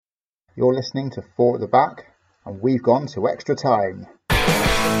You're listening to Four at the Back, and we've gone to extra time.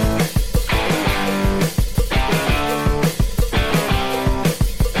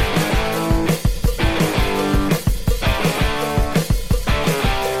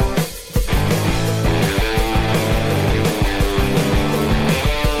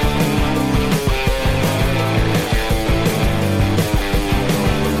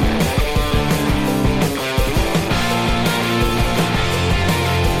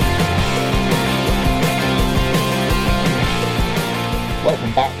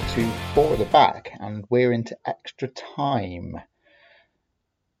 Back, and we're into extra time.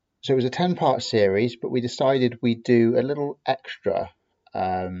 So it was a 10-part series, but we decided we'd do a little extra.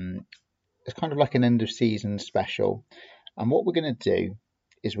 It's kind of like an end of season special, and what we're going to do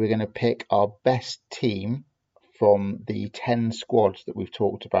is we're going to pick our best team from the 10 squads that we've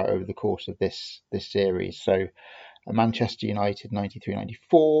talked about over the course of this series. So Manchester United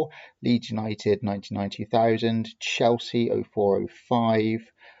 93-94, Leeds United 99-2000, Chelsea 04-05,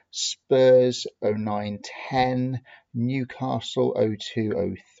 Spurs 09-10, Newcastle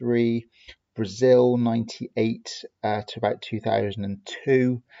 02-03, Brazil 98 to about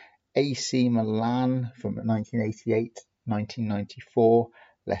 2002, AC Milan from 1988-1994,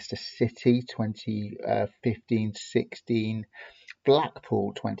 Leicester City 2015-16,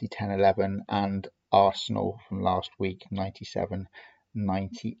 Blackpool 2010-11, and Arsenal from last week 97-98.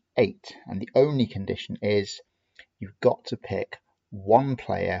 And the only condition is you've got to pick one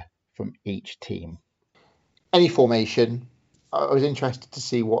player from each team. Any formation. I was interested to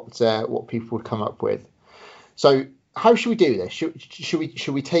see what people would come up with. So how should we do this?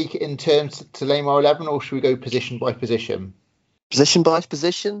 Should we take it in terms to name our 11, or should we go position by position? Position by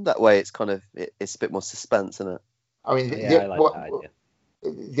position. That way, it's it's a bit more suspense, isn't it? I mean, I like that idea.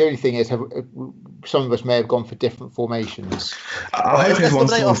 The only thing is, some of us may have gone for different formations. I hope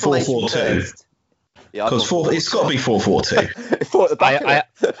everyone's gone 4-4-2. Yeah, because it's got to be 4-4-2.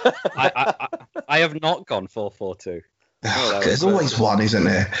 I have not gone 4-4-2. There's always one, isn't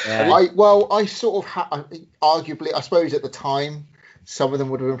there? Yeah. I sort of arguably, I suppose at the time, some of them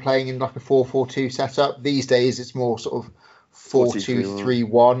would have been playing in like a 4-4-2 setup. These days, it's more sort of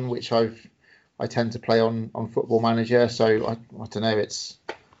 4-2-3-1, which I tend to play on Football Manager. So I don't know.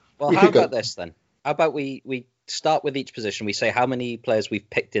 Well, how about this then? How about we start with each position? We say how many players we've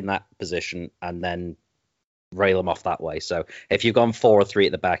picked in that position, and then rail them off that way. So if you've gone 4 or 3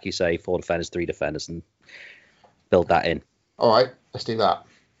 at the back, you say 4 defenders, 3 defenders, and build that in. All right, let's do that.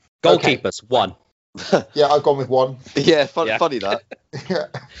 Goalkeepers, 1. Yeah, I've gone with 1. Yeah, funny that. Yeah.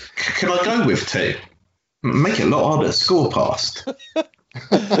 Can I go with 2? Make it a lot harder to score past.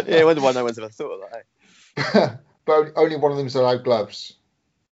 Yeah, I wonder why no one's ever thought of that. But only one of them's allowed gloves.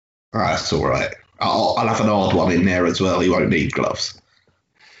 That's all right. I'll have an hard one in there as well. He won't need gloves.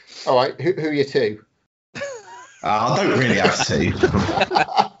 All right, who are your 2? I don't really have to.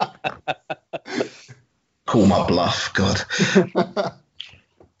 Call my bluff, God.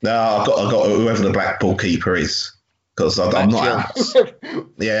 No, I've got whoever the Blackpool keeper is, because I'm not.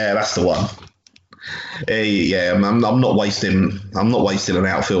 Yeah, that's the one. Yeah, I'm not wasting an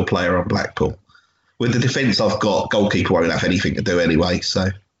outfield player on Blackpool. With the defence I've got, goalkeeper won't have anything to do anyway. So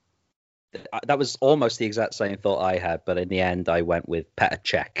that was almost the exact same thought I had, but in the end, I went with Petr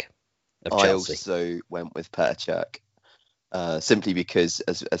Cech of Chelsea. I also went with Petr Cech, simply because,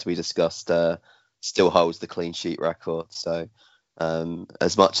 as we discussed, still holds the clean sheet record. So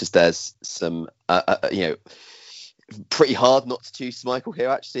as much as there's some, pretty hard not to choose Michael here,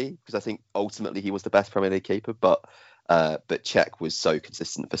 actually, because I think ultimately he was the best Premier League keeper, but Cech was so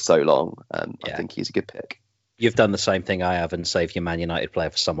consistent for so long. I think he's a good pick. You've done the same thing I have and saved your Man United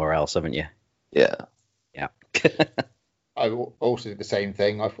player for somewhere else, haven't you? Yeah. I also did the same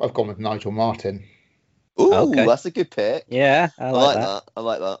thing. I've gone with Nigel Martin. Ooh, okay. That's a good pick. Yeah, I like that. I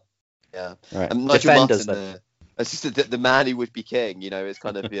like that. Yeah. Right. Nigel Martin, it's just the man who would be king. It's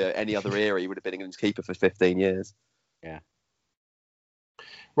kind of any other era he would have been England's keeper for 15 years. Yeah.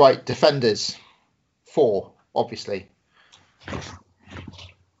 Right, defenders. 4, obviously.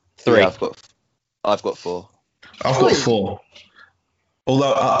 3. Yeah, I've got 4. I've got 4.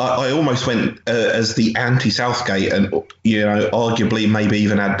 Although I almost went as the anti-Southgate, and arguably maybe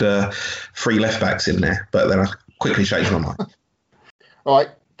even had 3 left backs in there, but then I quickly changed my mind. All right,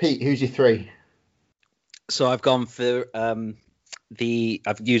 Pete, who's your 3? So I've gone for I've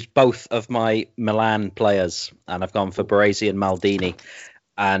used both of my Milan players, and I've gone for Baresi and Maldini,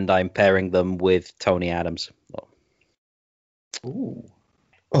 and I'm pairing them with Tony Adams. Ooh.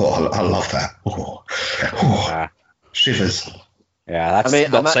 Oh, I love that. Shivers. Yeah, that's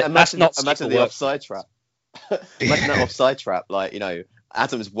imagine not the offside trap. Imagine that offside trap.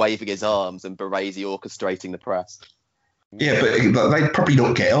 Adams waving his arms and Baresi orchestrating the press. Yeah, but they'd probably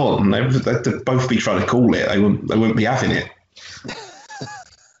not get on. They'd both be trying to call it. They wouldn't be having it.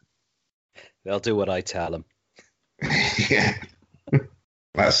 They'll do what I tell them. Yeah,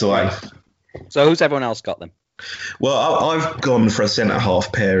 that's the way. So who's everyone else got them? Well, I've gone for a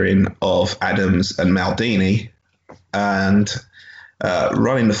centre-half pairing of Adams and Maldini, and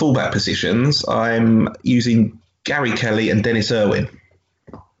running the fullback positions, I'm using Gary Kelly and Dennis Irwin.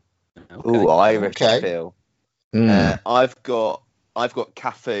 Okay. Ooh, Irish feel. I've got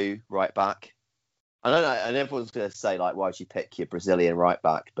Cafu right back. I don't know, and everyone's going to say like, why would you pick your Brazilian right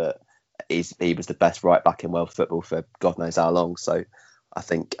back? But he was the best right back in world football for God knows how long. So I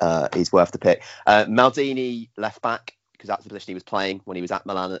think he's worth the pick. Maldini left back, because that's the position he was playing when he was at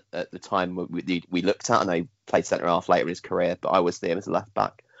Milan at the time we looked at. I know he played centre half later in his career, but I was there as a left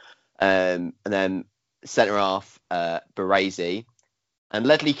back. And then centre half, Baresi and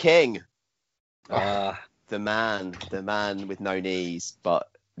Ledley King. The man with no knees, but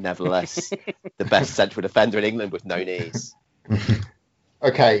nevertheless the best central defender in England with no knees.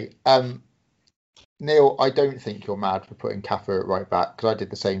 Okay, Neil, I don't think you're mad for putting Cafu at right back, because I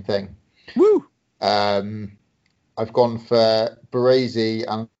did the same thing. Woo! I've gone for Baresi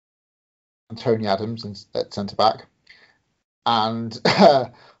and Tony Adams at centre back, and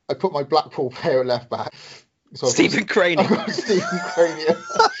I put my Blackpool player at left back. So Stephen Craney. Stephen Craney.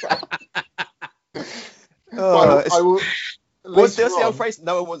 What's the old phrase?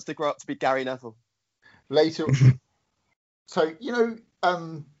 No one wants to grow up to be Gary Neville. Later, so you're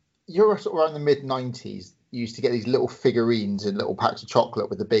sort of around the mid-90s. You used to get these little figurines in little packs of chocolate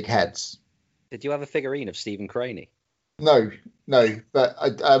with the big heads. Did you have a figurine of Stephen Craney? No, but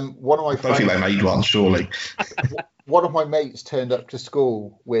one of my friends. I don't think they made one, surely. One of my mates turned up to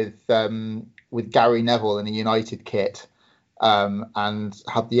school with Gary Neville in a United kit, and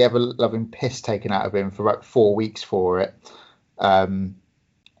had the ever-loving piss taken out of him for about 4 weeks for it. I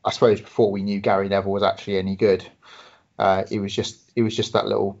suppose before we knew Gary Neville was actually any good. He was just that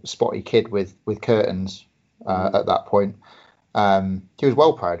little spotty kid with curtains at that point. He was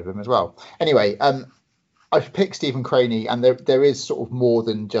well proud of him as well. Anyway, I've picked Stephen Craney, and there is sort of more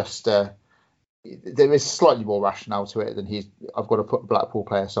than just there is slightly more rationale to it than I've got to put a Blackpool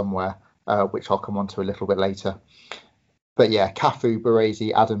player somewhere, which I'll come on to a little bit later. But yeah, Cafu,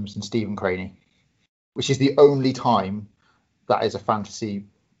 Baresi, Adams, and Stephen Craney, which is the only time that is a fantasy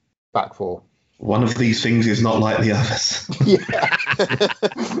back four. One of these things is not like the others. Yeah.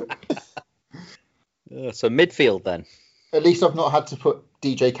 So midfield then. At least I've not had to put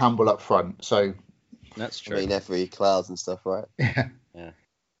DJ Campbell up front, so that's true. I mean, every clouds and stuff, right? Yeah.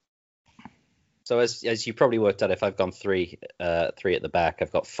 So as you probably worked out, if I've gone three at the back,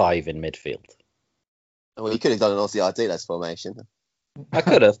 I've got 5 in midfield. Well, you could have done an Aussie Ardiles formation. I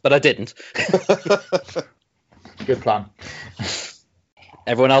could have, but I didn't. Good plan.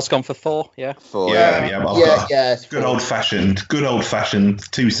 Everyone else gone for 4? Yeah. 4. Yeah. Good old fashioned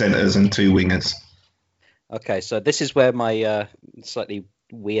 2 centres and 2 wingers. Okay, so this is where my slightly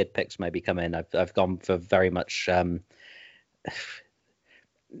weird picks maybe come in. I've gone for very much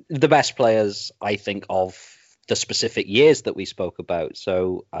the best players, I think, of the specific years that we spoke about.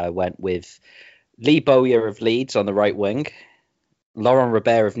 So I went with Lee Bowyer of Leeds on the right wing, Laurent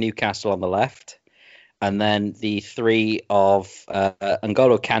Robert of Newcastle on the left, and then the 3 of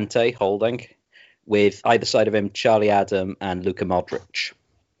N'Golo Kante holding, with either side of him Charlie Adam and Luka Modric.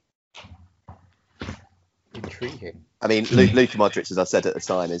 Intriguing. I mean, Luka Modric, as I said at the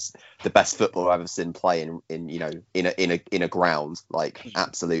time, is the best footballer I've ever seen play in a ground. Like,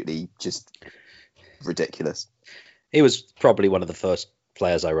 absolutely just ridiculous. He was probably one of the first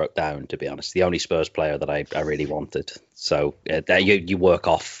players I wrote down, to be honest. The only Spurs player that I really wanted. So you work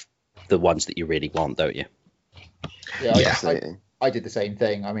off the ones that you really want, don't you? Yeah, absolutely. I did the same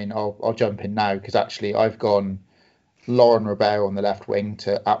thing. I mean, I'll jump in now, because actually I've gone Laurent Robert on the left wing,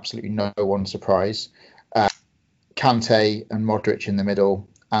 to absolutely no one's surprise. Kante and Modric in the middle,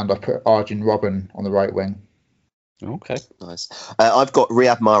 and I put Arjen Robben on the right wing. Okay, nice. I've got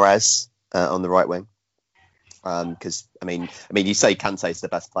Riyad Mahrez on the right wing, because I mean, you say Kante's the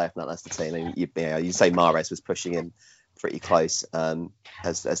best player from that Leicester team, and you say Mahrez was pushing him pretty close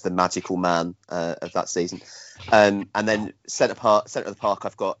as the magical man of that season. And then centre of the park,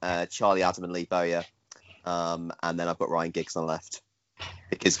 I've got Charlie Adam and Lee Bowyer, and then I've got Ryan Giggs on the left,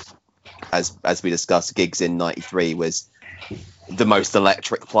 because as we discussed, Giggs in '93 was the most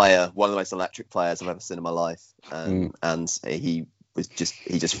electric player, one of the most electric players I've ever seen in my life, and he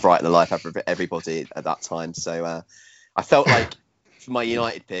just frightened the life out of everybody at that time. So I felt like for my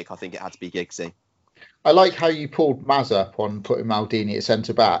United pick, I think it had to be Giggsy. I like how you pulled Maz up on putting Maldini at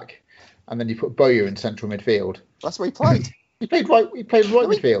centre back, and then you put Bowyer in central midfield. That's where he played. He played right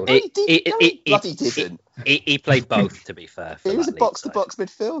midfield. He played both, to be fair. He was a box-to-box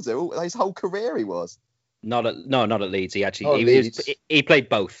midfielder. His whole career he was. Not at Leeds. He played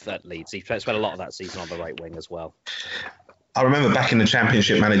both at Leeds. He spent a lot of that season on the right wing as well. I remember back in the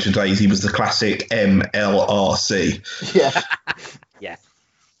Championship manager days, he was the classic MLRC. Yeah. Yeah.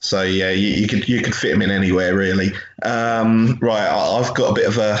 So yeah, you could fit him in anywhere really. Right, I've got a bit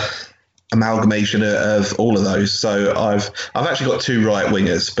of a amalgamation of all of those. So I've actually got two right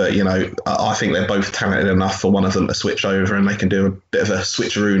wingers, but I think they're both talented enough for one of them to switch over, and they can do a bit of a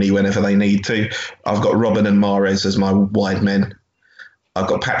switcheroony whenever they need to. I've got Robben and Mahrez as my wide men. I've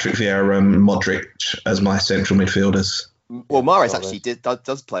got Patrick Vieira and Modric as my central midfielders. Well, Mahrez actually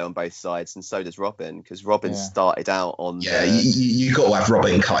does play on both sides, and so does Robben, because Robben started out on. Yeah, you got to have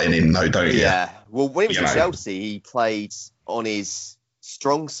Robben cutting in, though, don't you? Yeah. Well, when he was at Chelsea, he played on his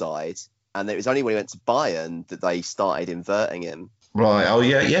strong side, and it was only when he went to Bayern that they started inverting him. Right. Oh,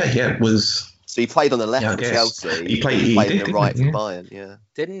 yeah. It was. So he played on the left for Chelsea. He played on the right for Bayern. Yeah.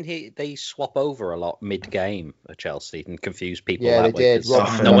 Didn't they swap over a lot mid-game at Chelsea and confuse people? Yeah, that they way? did.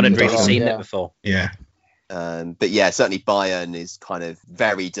 No one had really seen it before. Yeah. But yeah, certainly Bayern is kind of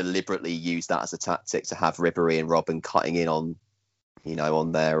very deliberately used that as a tactic to have Ribéry and Robben cutting in on,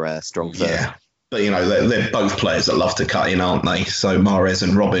 on their strong foot. Yeah, but they're both players that love to cut in, aren't they? So Mahrez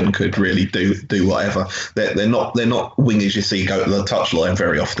and Robben could really do whatever. They're not wingers you see go to the touchline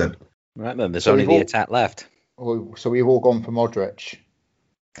very often. Right, then there's only the attack left. So we've all gone for Modric.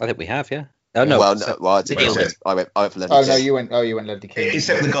 I think we have, yeah. Oh no! I went for Ledley. Oh no, you went Ledley King.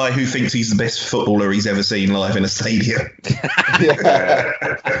 Except the guy who thinks he's the best footballer he's ever seen live in a stadium. He'd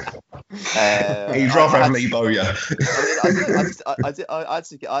rather have Lee Bowyer. I had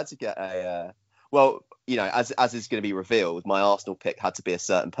to get a. Well, as is going to be revealed, my Arsenal pick had to be a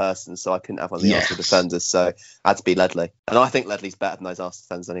certain person, so I couldn't have one of the Arsenal defenders, so I had to be Ledley, and I think Ledley's better than those Arsenal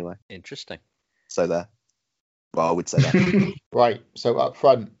defenders anyway. Interesting. So there. Well, I would say that. Right. So up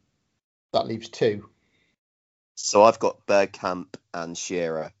front. That leaves two. So I've got Bergkamp and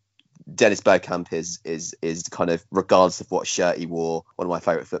Shearer. Dennis Bergkamp is kind of, regardless of what shirt he wore, one of my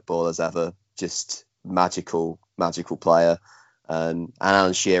favourite footballers ever. Just magical player. And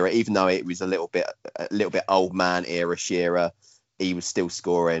Alan Shearer, even though it was a little bit old man era Shearer, he was still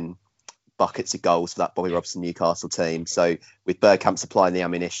scoring buckets of goals for that Bobby Robson Newcastle team. So with Bergkamp supplying the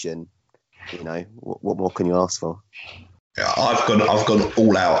ammunition, what more can you ask for? I've gone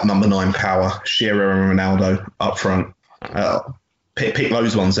all out number 9 power, Shearer and Ronaldo up front. Pick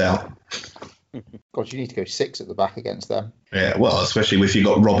those ones out. God, you need to go 6 at the back against them. Yeah, well, especially if you've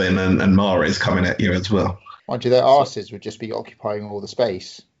got Robben and Mahrez coming at you as well. Mind you, their arses would just be occupying all the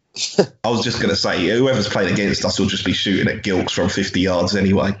space. I was just going to say, whoever's playing against us will just be shooting at Gilks from 50 yards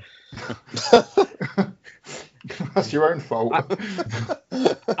anyway. That's your own fault.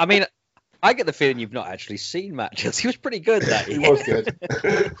 I mean, I get the feeling you've not actually seen matches. He was pretty good that year. He was good.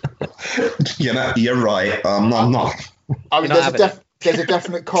 You're right. I'm not. I mean, there's a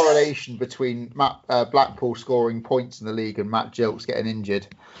definite correlation between Blackpool scoring points in the league and Matt Gilks getting injured.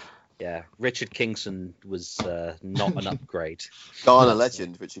 Yeah, Richard Kingston was not an upgrade. Ghana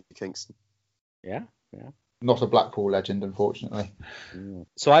legend, Richard Kingston. Yeah. Not a Blackpool legend, unfortunately.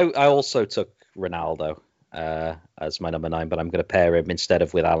 So I also took Ronaldo as my number 9, but I'm going to pair him instead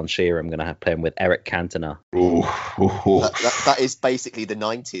of with Alan Shearer. I'm going to pair him with Eric Cantona. That is basically the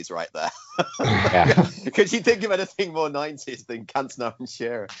 90s right there. Yeah. Could you think of anything more 90s than Cantona and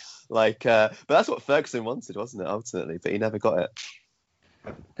Shearer? But that's what Ferguson wanted, wasn't it? Ultimately, but he never got it.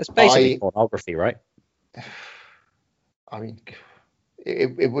 It's basically pornography, right? I mean,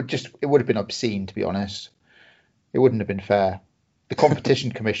 it would have been obscene, to be honest. It wouldn't have been fair. The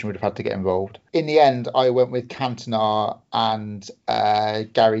competition commission would have had to get involved. In the end, I went with Cantona and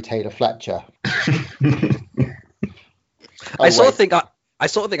Gary Taylor-Fletcher. I sort of think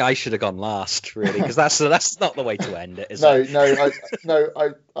I should have gone last, really, because that's not the way to end it, is it?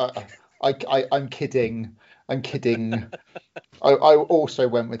 I'm kidding. I also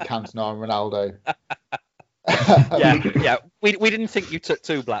went with Cantona and Ronaldo. Yeah. We didn't think you took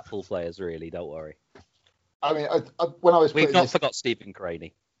 2 Blackpool players, really. Don't worry. I mean, when I was we've not forgot Stephen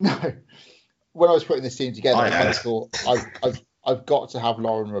Craney. No, when I was putting this team together, I thought I've got to have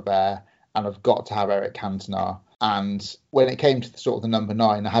Laurent Robert and I've got to have Eric Cantona. And when it came to the number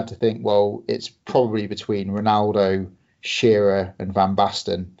 9, I had to think, well, it's probably between Ronaldo, Shearer, and Van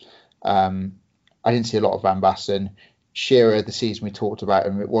Basten. I didn't see a lot of Van Basten. Shearer, the season we talked about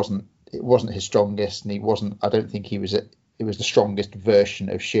him, it wasn't his strongest, and he wasn't. I don't think he was. It was the strongest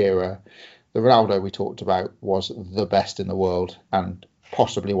version of Shearer. the Ronaldo we talked about was the best in the world and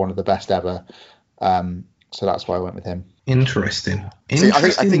possibly one of the best ever. So that's why I went with him. Interesting. See,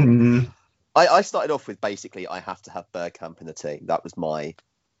 I think I started off with basically I have to have Bergkamp in the team. That was my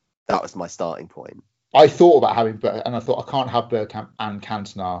starting point. I thought about having Bergkamp, and I thought I can't have Bergkamp and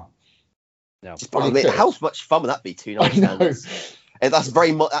Cantona. No. How much fun would that be? 2 nights. That's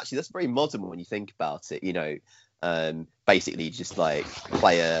very that's very modern when you think about it. You know, basically just like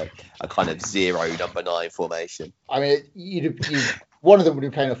play a kind of 0 number 9 formation. I mean, one of them would be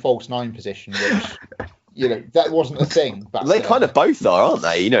playing a false 9 position, which that wasn't a thing. They kind of both are, aren't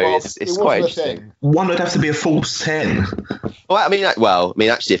they? You know, it's quite interesting. One would have to be a false 10. Well, I mean,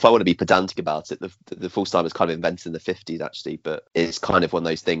 actually, if I want to be pedantic about it, the false 9 was kind of invented in the 50s, actually, but it's kind of one of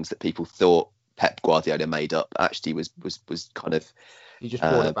those things that people thought Pep Guardiola made up. Actually, was kind of just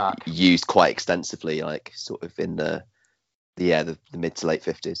brought it back. Used quite extensively, like sort of in the mid to late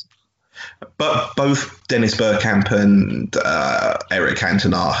 50s. But both Dennis Bergkamp and Eric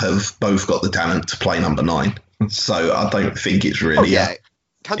Cantona have both got the talent to play number 9. So I don't think it's really...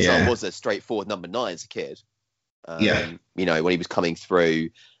 Cantona was a straightforward number 9 as a kid. You know, when he was coming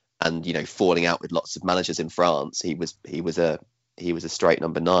through and, you know, falling out with lots of managers in France, he was a straight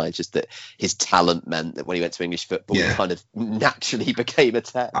number 9. Just that his talent meant that when he went to English football, he kind of naturally became a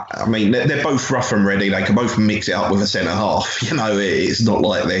 10. I mean, they're both rough and ready. They can both mix it up with a centre half. You know, it's not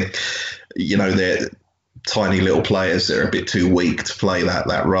like they're tiny little players that are a bit too weak to play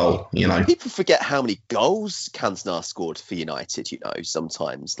that role. You know, people forget how many goals Cantona scored for United. You know,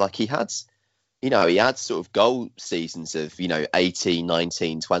 sometimes like he had sort of goal seasons of 18,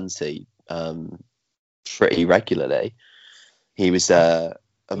 19, 20 pretty regularly. He was a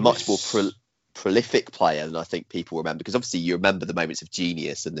much more prolific player than I think people remember, because obviously you remember the moments of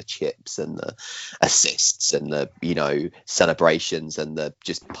genius and the chips and the assists and the celebrations and the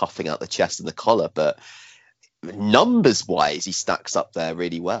just puffing out the chest and the collar, but numbers wise he stacks up there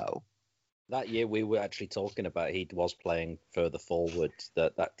really well. That year we were actually talking about he was playing further forward.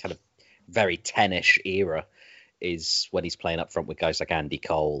 That kind of very 10-ish era is when he's playing up front with guys like Andy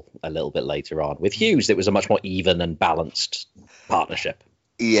Cole a little bit later on. With Hughes, it was a much more even and balanced partnership.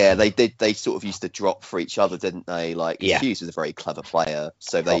 Yeah, they sort of used to drop for each other, didn't they? Like Hughes was a very clever player,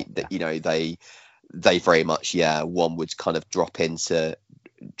 so they very much one would kind of drop into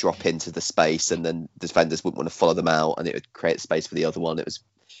the space, and then the defenders wouldn't want to follow them out, and it would create space for the other one. It was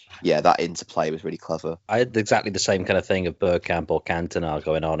that interplay was really clever. I had exactly the same kind of thing of Bergkamp or Cantona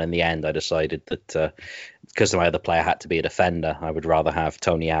going on. In the end, I decided that because my other player had to be a defender, I would rather have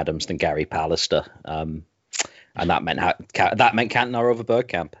Tony Adams than Gary Pallister. And that meant Cantona over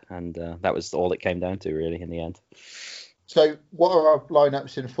Bergkamp, and that was all it came down to, really, in the end. So, what are our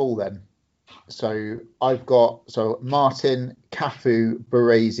lineups in full then? So, I've got Martin, Cafu,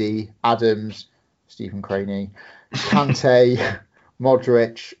 Baresi, Adams, Stephen Craney, Kante,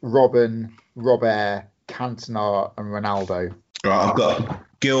 Modric, Robben, Robert, Cantona, and Ronaldo. Right, I've got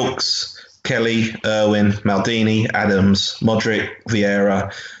Gilks, Kelly, Irwin, Maldini, Adams, Modric,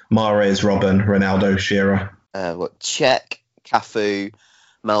 Vieira, Mahrez, Robben, Ronaldo, Shearer. Cech, Cafu,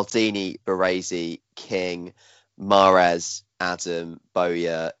 Maldini, Baresi, King, Mahrez, Adam,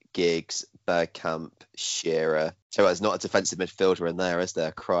 Bowyer, Giggs, Bergkamp, Shearer. So there's not a defensive midfielder in there, is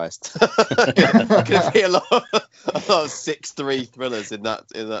there? Christ, could be a lot of 6-3 thrillers in that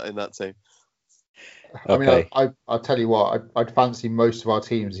team. I mean, I'll tell you what, I'd fancy most of our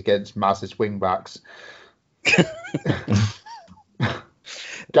teams against Maz's wing backs.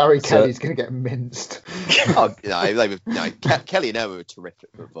 Gary Kelly's going to get minced. Kelly and Emma were terrific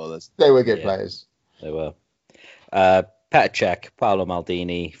footballers. They were good players. They were. Petr Cech, Paolo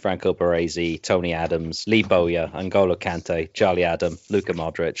Maldini, Franco Baresi, Tony Adams, Lee Bowyer, N'Golo Kante, Charlie Adam, Luka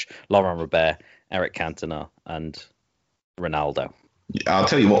Modric, Laurent Robert, Eric Cantona, and Ronaldo. I'll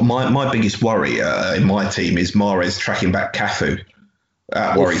tell you what, my biggest worry in my team is Mahrez tracking back Cafu.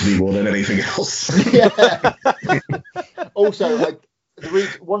 That worries me more than anything else. Yeah. Also,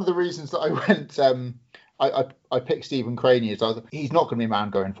 one of the reasons that I went, I picked Stephen Craney is he's not going to be a man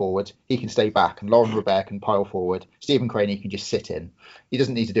going forward. He can stay back, and Laurent Robert can pile forward. Stephen Craney can just sit in. He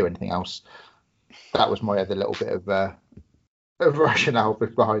doesn't need to do anything else. That was my other little bit of rationale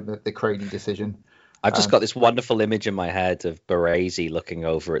behind the Craney decision. I've just got this wonderful image in my head of Baresi looking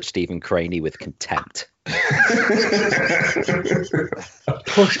over at Stephen Craney with contempt.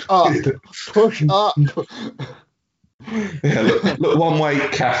 Push up. Yeah, look one way,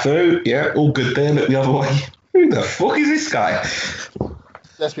 Cafu. Yeah, all good there. Look the other way. Who the fuck is this guy?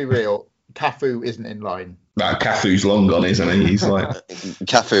 Let's be real. Cafu isn't in line. No, Cafu's long gone, isn't he? He's like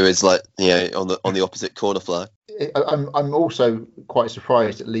Cafu is like on the opposite corner flag. I'm also quite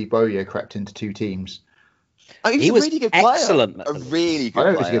surprised that Lee Bowyer crept into 2 teams. He was a really good player. Excellent. A really good player.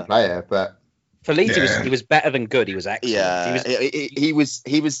 I know he was a good player, but for Leeds he was better than good. He was excellent. Yeah, he was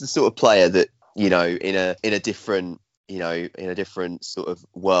the sort of player that, in a different sort of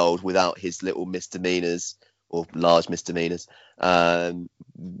world, without his little misdemeanors or large misdemeanors,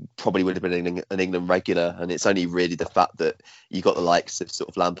 probably would have been an England regular. And it's only really the fact that you got the likes of sort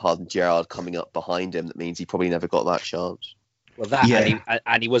of Lampard and Gerrard coming up behind him that means he probably never got that chance. Well,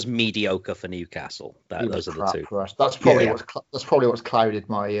 and he was mediocre for Newcastle. Those are the two. For us. That's probably what's clouded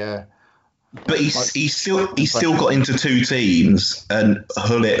my. But he's still got into 2 teams, and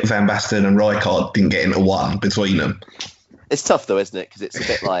Hullet, Van Basten, and Rijkaard didn't get into 1 between them. It's tough though, isn't it? Because it's a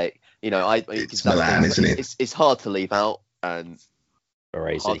bit like it's Milan, isn't it? It's hard to leave out and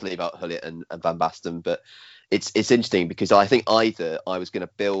hard to leave out Hullet and Van Basten, but it's interesting because I think either I was going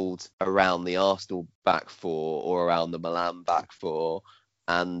to build around the Arsenal back 4 or around the Milan back 4,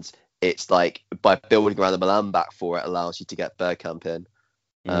 and it's like by building around the Milan back 4, it allows you to get Bergkamp in.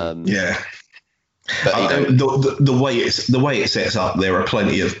 Yeah, but the way it sets up, there are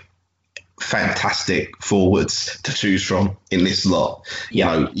plenty of fantastic forwards to choose from in this lot.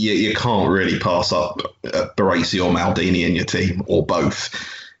 Yeah. You can't really pass up Baresi or Maldini in your team, or both.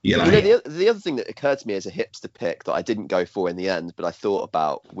 The other thing that occurred to me as a hipster pick that I didn't go for in the end, but I thought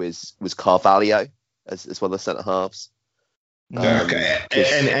about was Carvalho as one of the centre halves. Okay.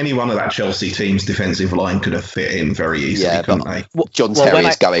 Any one of that Chelsea team's defensive line could have fit in very easily, couldn't they? John Terry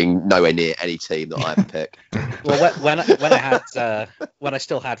is going nowhere near any team that I pick. Well, when I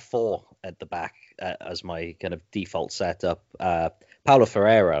still had 4 at the back as my kind of default setup, Paulo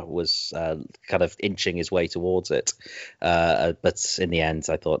Ferreira was kind of inching his way towards it, but in the end,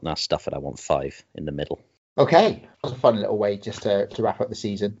 I thought, nah, stuff it. I want 5 in the middle. Okay, that's a fun little way just to wrap up the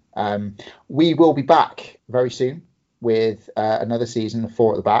season. We will be back very soon with another season of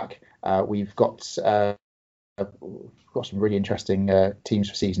 4 at the back. We've got some really interesting teams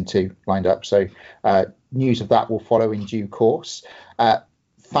for season 2 lined up. So news of that will follow in due course.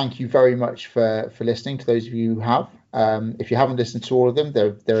 Thank you very much for listening to those of you who have. If you haven't listened to all of them,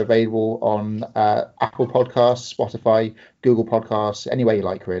 they're available on Apple Podcasts, Spotify, Google Podcasts, anywhere you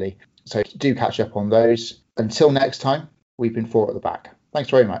like, really. So do catch up on those. Until next time, we've been 4 at the back.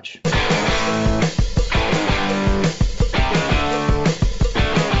 Thanks very much.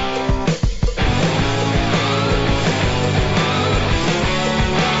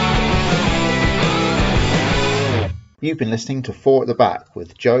 You've been listening to 4 at the Back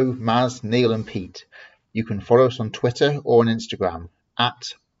with Joe, Maz, Neil and Pete. You can follow us on Twitter or on Instagram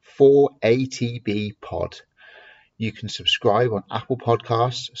at 4ATBpod. You can subscribe on Apple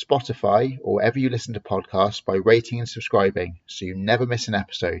Podcasts, Spotify, or wherever you listen to podcasts by rating and subscribing so you never miss an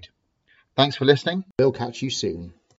episode. Thanks for listening. We'll catch you soon.